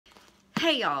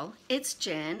Hey y'all, it's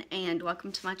Jen and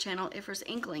welcome to my channel Ifers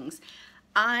Inklings.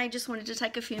 I just wanted to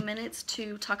take a few minutes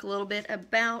to talk a little bit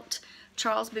about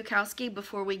Charles Bukowski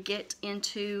before we get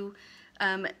into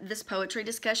this poetry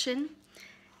discussion.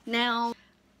 Now,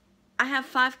 I have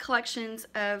 5 collections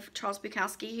of Charles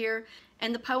Bukowski here,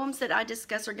 and the poems that I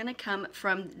discuss are going to come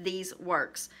from these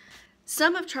works.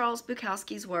 Some of Charles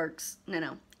Bukowski's works,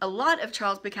 a lot of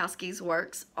Charles Bukowski's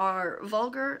works are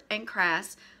vulgar and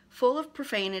crass, full of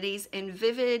profanities and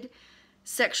vivid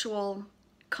sexual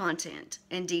content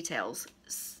and details.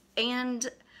 And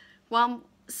while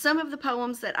some of the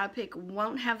poems that I pick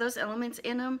won't have those elements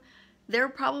in them, there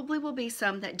probably will be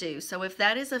some that do. So if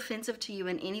that is offensive to you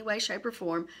in any way, shape, or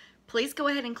form, please go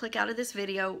ahead and click out of this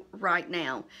video right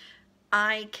now.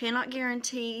 I cannot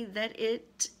guarantee that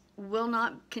it will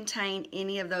not contain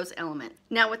any of those elements.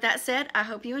 Now, with that said, I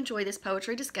hope you enjoy this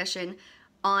poetry discussion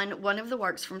on one of the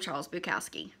works from Charles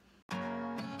Bukowski.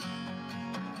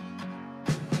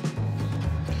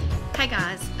 Hey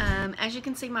guys, as you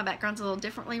can see, my background's a little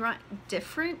different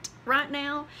right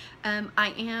now.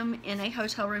 I am in a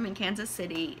hotel room in Kansas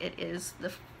City. It is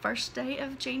the first day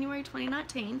of January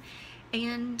 2019,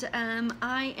 and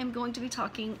I am going to be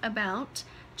talking about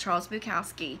Charles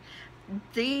Bukowski.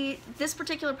 This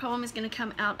particular poem is going to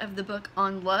come out of the book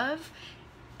On Love.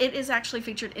 It is actually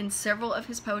featured in several of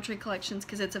his poetry collections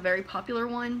because it's a very popular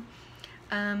one.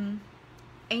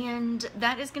 And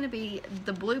that is going to be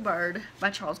The Bluebird by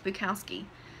Charles Bukowski.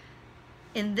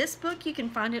 In this book, you can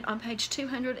find it on page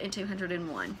 200 and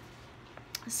 201.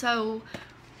 So,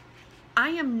 I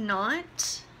am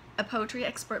not a poetry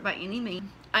expert by any means.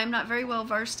 I am not very well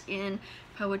versed in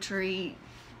poetry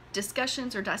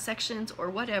discussions or dissections or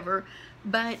whatever,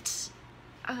 but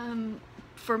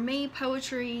for me,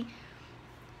 poetry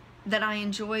that I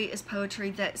enjoy is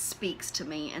poetry that speaks to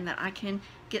me and that I can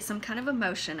get some kind of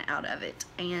emotion out of it.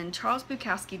 And Charles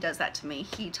Bukowski does that to me.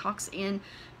 He talks in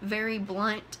very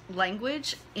blunt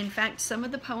language. In fact, some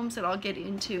of the poems that I'll get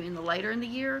into later in the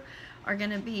year are going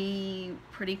to be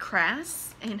pretty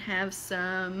crass and have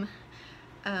some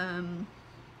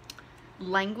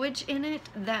language in it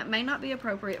that may not be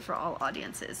appropriate for all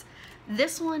audiences.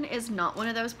 This one is not one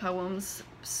of those poems,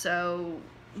 so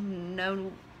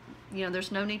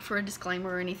there's no need for a disclaimer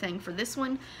or anything for this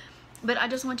one, but I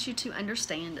just want you to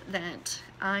understand that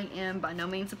I am by no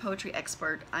means a poetry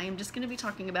expert. I am just going to be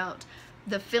talking about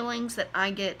the feelings that I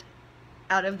get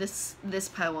out of this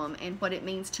poem and what it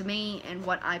means to me and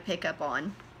what I pick up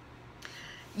on.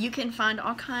 You can find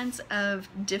all kinds of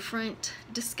different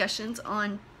discussions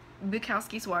on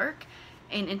Bukowski's work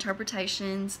and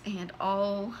interpretations and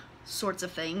all sorts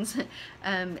of things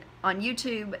on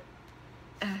YouTube.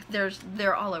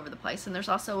 They're all over the place, and there's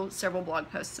also several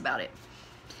blog posts about it.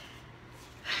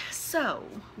 So,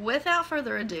 without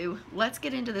further ado, let's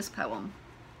get into this poem.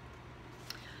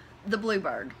 The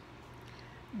Bluebird.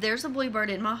 There's a bluebird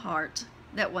in my heart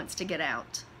that wants to get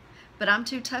out, but I'm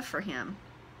too tough for him.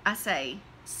 I say,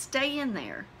 stay in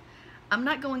there. I'm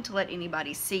not going to let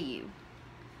anybody see you.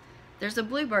 There's a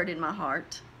bluebird in my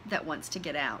heart that wants to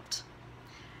get out,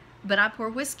 but I pour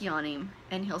whiskey on him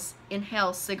and he'll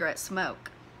inhale cigarette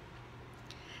smoke.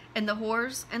 And the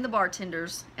whores and the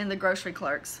bartenders and the grocery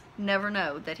clerks never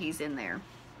know that he's in there.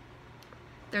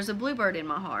 There's a bluebird in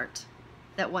my heart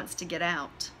that wants to get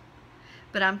out,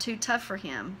 but I'm too tough for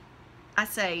him. I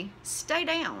say, stay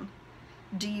down.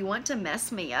 Do you want to mess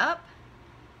me up?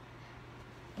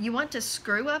 You want to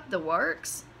screw up the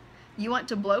works? You want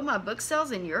to blow my book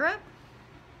sales in Europe?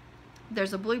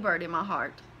 There's a bluebird in my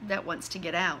heart that wants to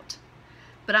get out,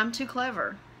 but I'm too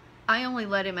clever. I only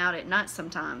let him out at night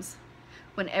sometimes,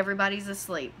 when everybody's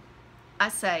asleep. I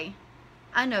say,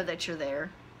 I know that you're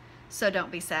there, so don't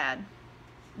be sad.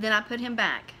 Then I put him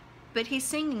back, but he's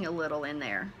singing a little in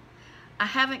there. I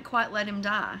haven't quite let him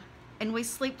die, and we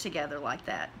sleep together like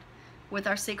that, with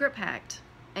our secret pact,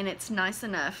 and it's nice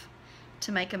enough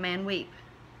to make a man weep,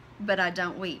 but I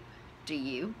don't weep, do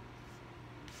you?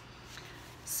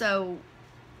 So,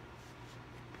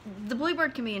 the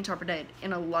Bluebird can be interpreted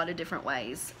in a lot of different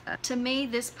ways. To me,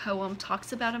 this poem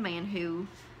talks about a man who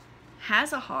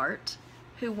has a heart,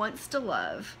 who wants to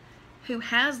love, who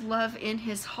has love in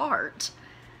his heart,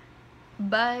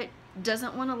 but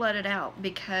doesn't want to let it out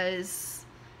because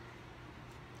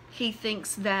he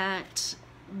thinks that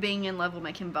being in love will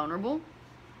make him vulnerable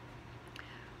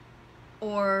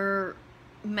or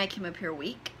make him appear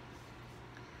weak,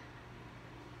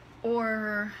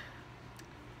 or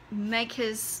make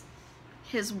his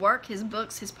work, his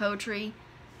books, his poetry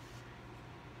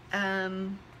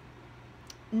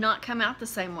not come out the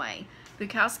same way.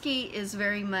 Bukowski is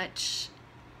very much,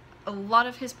 a lot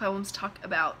of his poems talk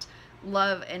about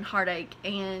love and heartache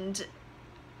and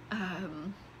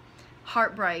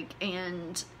heartbreak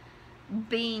and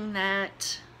being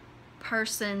that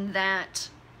person that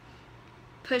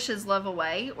pushes love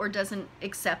away or doesn't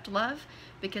accept love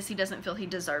because he doesn't feel he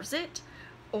deserves it,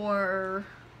 or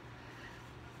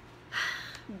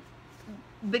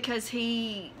because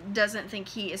he doesn't think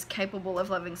he is capable of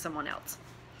loving someone else.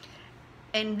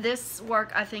 And this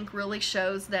work, I think, really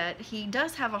shows that he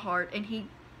does have a heart, and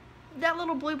that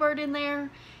little bluebird in there,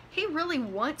 he really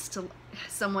wants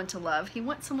someone to love. He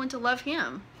wants someone to love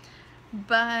him,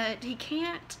 but he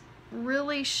can't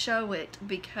really show it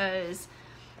because,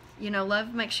 you know,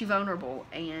 love makes you vulnerable,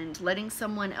 and letting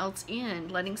someone else in,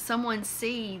 letting someone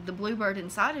see the bluebird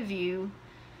inside of you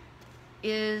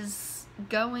is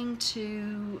going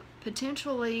to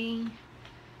potentially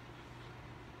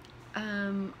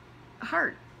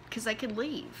hurt, because they could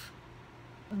leave.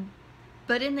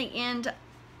 But in the end,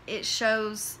 it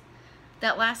shows,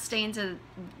 that last stanza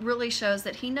really shows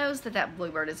that he knows that that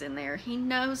bluebird is in there. He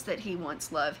knows that he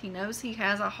wants love. He knows he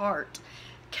has a heart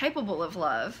capable of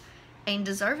love and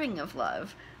deserving of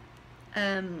love.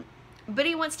 But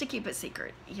he wants to keep it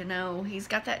secret. You know, he's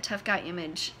got that tough guy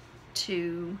image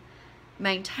to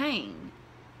maintain.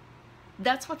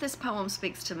 That's what this poem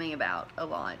speaks to me about a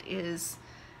lot, is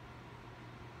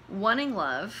wanting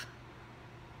love,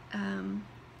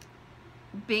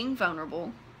 being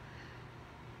vulnerable,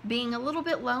 being a little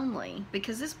bit lonely,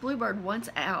 because this bluebird wants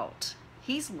out.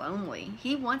 He's lonely.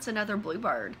 He wants another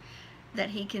bluebird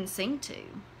that he can sing to.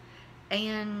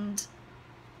 And,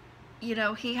 you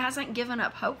know, he hasn't given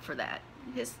up hope for that.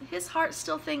 His heart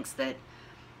still thinks that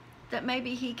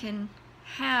maybe he can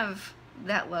have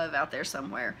that love out there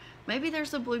somewhere. Maybe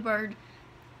there's a bluebird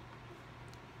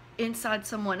inside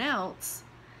someone else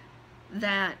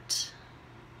that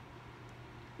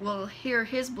will hear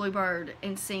his bluebird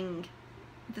and sing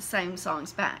the same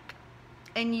songs back.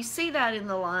 And you see that in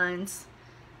the lines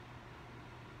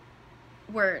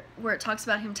where it talks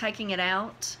about him taking it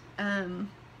out,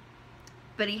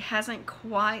 but he hasn't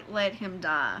quite let him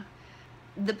die.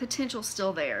 The potential's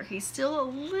still there. He's still a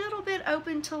little bit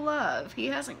open to love. He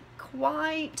hasn't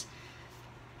quite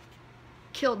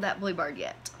killed that bluebird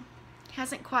yet. He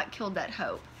hasn't quite killed that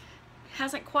hope.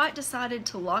 Hasn't quite decided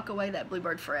to lock away that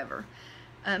bluebird forever.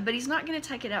 But he's not going to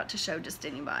take it out to show just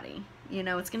anybody. You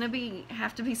know, it's going to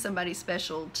have to be somebody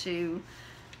special to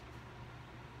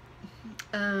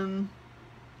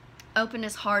open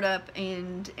his heart up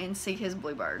and see his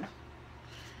bluebird.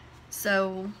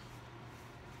 So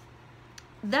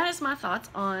that is my thoughts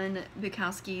on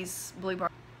Bukowski's Bluebird.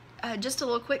 Just a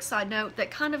little quick side note that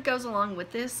kind of goes along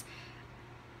with this.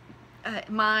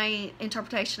 My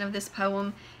interpretation of this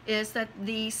poem is that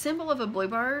the symbol of a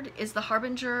bluebird is the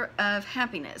harbinger of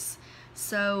happiness.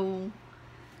 So,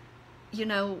 you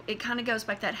know, it kind of goes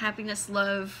back that happiness,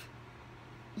 love,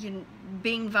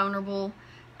 being vulnerable,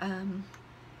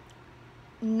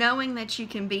 knowing that you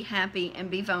can be happy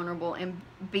and be vulnerable and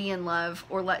be in love,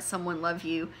 or let someone love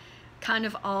you, kind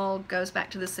of all goes back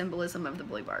to the symbolism of the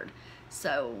bluebird.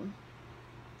 So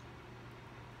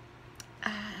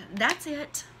that's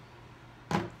it.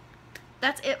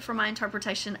 That's it for my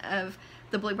interpretation of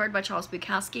The Bluebird by Charles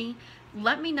Bukowski.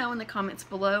 Let me know in the comments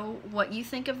below what you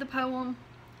think of the poem.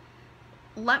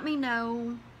 Let me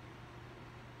know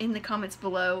in the comments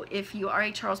below if you are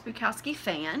a Charles Bukowski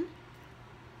fan.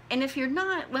 And if you're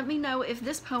not, let me know if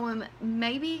this poem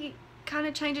maybe kind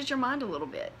of changes your mind a little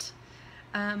bit.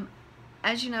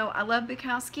 As you know, I love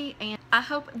Bukowski, and I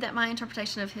hope that my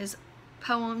interpretation of his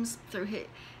poems through his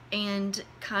and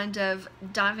kind of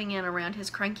diving in around his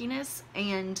crankiness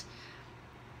and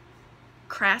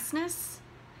crassness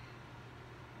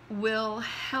will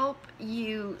help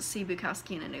you see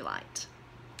Bukowski in a new light.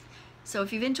 So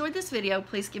if you've enjoyed this video,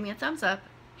 please give me a thumbs up.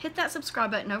 Hit that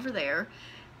subscribe button over there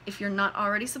if you're not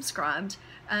already subscribed.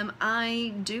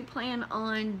 I do plan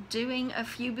on doing a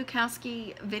few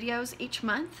Bukowski videos each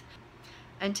month.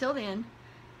 Until then,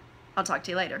 I'll talk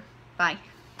to you later. Bye.